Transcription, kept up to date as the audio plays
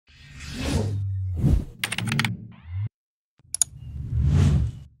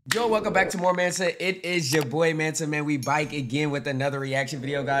Yo, welcome back to more Mansa. It is your boy Mansa, man. We bike again with another reaction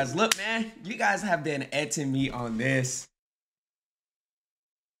video, guys. Look, man, you guys have been to me on this.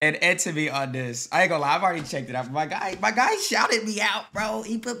 And to me on this. I ain't gonna lie, I've already checked it out. My guy shouted me out, bro.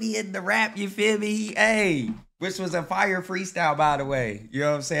 He put me in the rap, you feel me? Hey, which was a fire freestyle, by the way. You know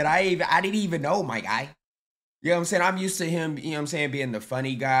what I'm saying? I didn't even know my guy. You know what I'm saying? I'm used to him, you know what I'm saying, being the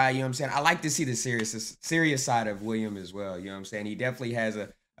funny guy. You know what I'm saying? I like to see the serious side of William as well. You know what I'm saying? He definitely has a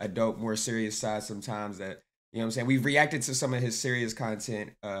dope, more serious side sometimes that, you know what I'm saying? We've reacted to some of his serious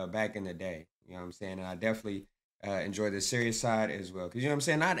content back in the day. You know what I'm saying? And I definitely enjoy the serious side as well. Because, you know what I'm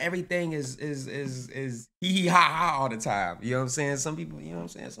saying? Not everything is hee ha ha all the time. You know what I'm saying? Some people, you know what I'm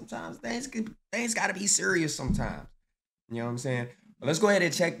saying? Sometimes things got to be serious sometimes. You know what I'm saying? But let's go ahead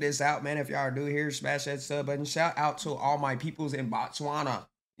and check this out, man. If y'all are new here, smash that sub button. Shout out to all my peoples in Botswana.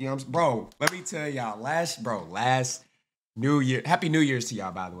 You know what I'm saying? Bro, let me tell y'all, last New Year, Happy New Year's to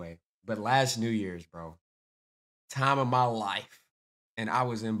y'all, by the way. But last New Year's, bro, time of my life, and I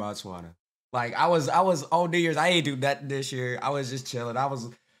was in Botswana. Like I was on New Year's. I ain't do that this year. I was just chilling. I was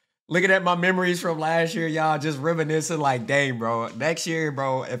looking at my memories from last year, y'all, just reminiscing. Like, dang, bro, next year,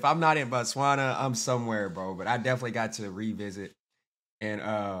 bro, if I'm not in Botswana, I'm somewhere, bro. But I definitely got to revisit and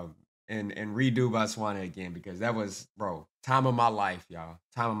redo Botswana again because that was, bro, time of my life, y'all.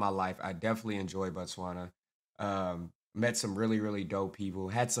 Time of my life. I definitely enjoyed Botswana. Met some really dope people.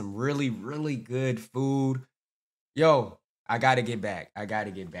 Had some really good food. Yo, I gotta get back.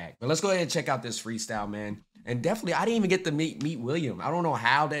 But let's go ahead and check out this freestyle, man. And definitely, I didn't even get to meet William. I don't know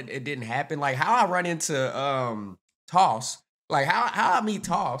how that it didn't happen. Like how I run into Toss. Like how I meet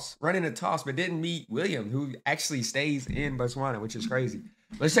Toss, run into Toss, but didn't meet William, who actually stays in Botswana, which is crazy.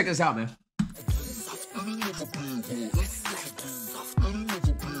 Let's check this out, man.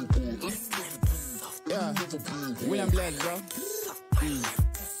 Yeah, WilliamLastKrm, bro.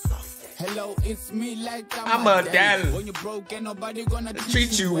 Hello, it's me like I'm a dad. When you broke, ain't nobody gonna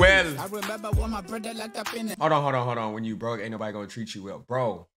treat you well. I remember when my brother locked up in it. Hold on. When you broke, ain't nobody gonna treat you well.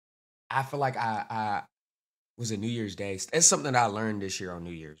 Bro, I feel like I was a New Year's Day. It's something that I learned this year on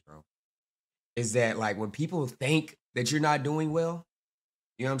New Year's, bro. Is that like when people think that you're not doing well,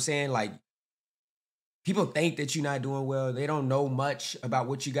 you know what I'm saying? Like people think that you're not doing well. They don't know much about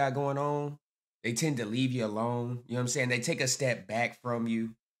what you got going on. They tend to leave you alone. You know what I'm saying? They take a step back from you.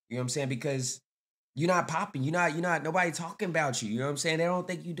 You know what I'm saying? Because you're not popping. You're not, nobody talking about you. You know what I'm saying? They don't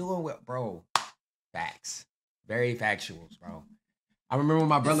think you're doing well. Bro, facts. Very factuals, bro. I remember when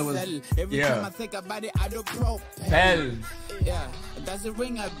my brother was, Every time I think about it, I do pro. Yeah, that's a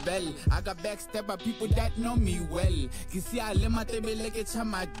ring a bell. I got backstab by people that know me well. You see, I let my table like it's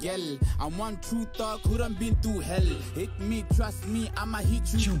my girl. I'm one true thug who done been through hell. Hit me, trust me, I'ma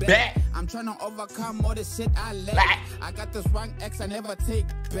hit you back. I'm trying to overcome all the shit I let. I got this wrong ex I never take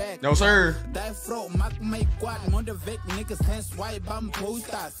back. No, sir. Die fro, make quad, motivate niggas, hence why I'm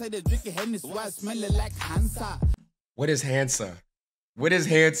poster. Say the drinking hen is why I smell it like Mansa. What is Mansa? What is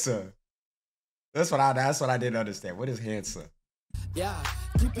Mansa? That's what I didn't understand. What is Mansa? Yeah,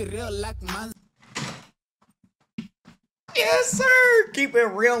 keep it real like Mansa. Yes, sir. Keep it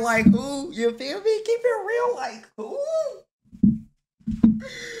real like who? You feel me? Keep it real like who?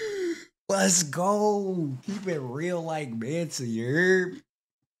 Let's go. Keep it real like Mansa, you heard?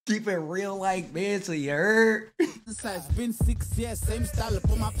 Keep it real like Mansa, you heard? It's been 6 years, same style,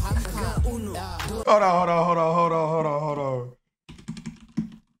 put my pants. Hold on.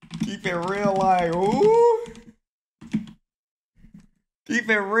 Keep it real like who? Keep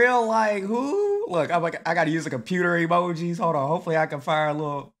it real like who? Look, I gotta use the computer emojis. Hold on. Hopefully I can fire a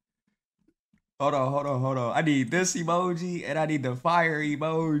little. Hold on. I need this emoji and I need the fire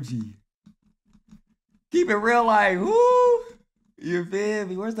emoji. Keep it real like who? You feel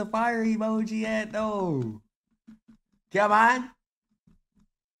me? Where's the fire emoji at though? Come on.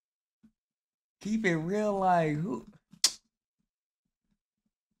 Keep it real like who?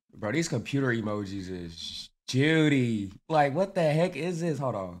 Bro, these computer emojis is Judy. Like, what the heck is this?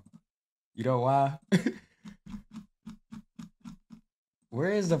 Hold on. You know why?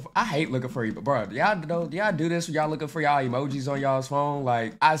 Where is the... I hate looking for you. Bro, y'all do this when y'all looking for y'all emojis on y'all's phone?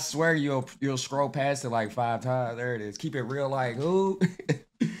 Like, I swear you'll scroll past it like 5 times. There it is. Keep it real like who?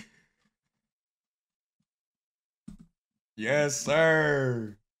 Yes,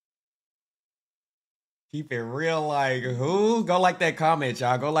 sir. Keep it real like who? Go like that comment,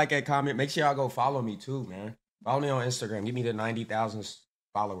 y'all. Go like that comment. Make sure y'all go follow me too, man. Follow me on Instagram. Give me the 90,000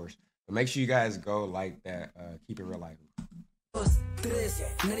 followers. But make sure you guys go like that. Keep it real like who.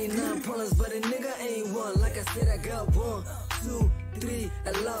 99 problems, but a nigga ain't one. Like I said, I got 1, 2, 3.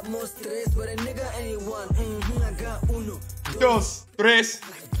 A lot more stress, but a nigga ain't one. I got 1, 2, 3.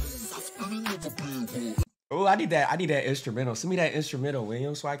 Oh, I need that instrumental. Send me that instrumental,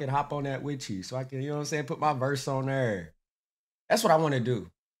 William, so I can hop on that with you. So I can, you know what I'm saying, put my verse on there. That's what I want to do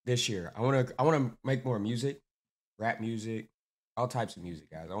this year. I want to make more music, rap music, all types of music,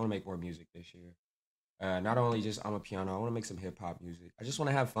 guys. I want to make more music this year. Not only just I'm a piano, I want to make some hip hop music. I just want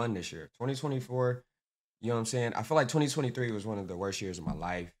to have fun this year. 2024, you know what I'm saying? I feel like 2023 was one of the worst years of my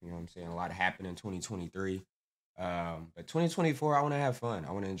life. You know what I'm saying? A lot happened in 2023. But 2024, I want to have fun.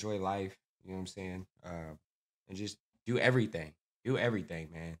 I want to enjoy life. You know what I'm saying? And just do everything. Do everything,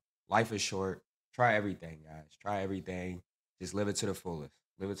 man. Life is short. Try everything, guys. Try everything. Just live it to the fullest.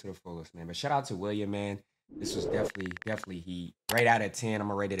 Live it to the fullest, man. But shout out to William, man. This was definitely heat. Right out of 10, I'm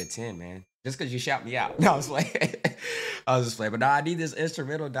gonna rate it a 10, man. Just because you shout me out. No, I was like, I was just playing. But nah, I need this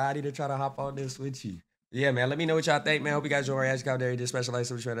instrumental. Nah, I need to try to hop on this with you. Yeah, man. Let me know what y'all think, man. Hope you guys enjoy. As you got there, you just specialize.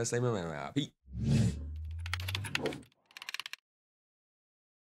 So we try to say, man. Peace.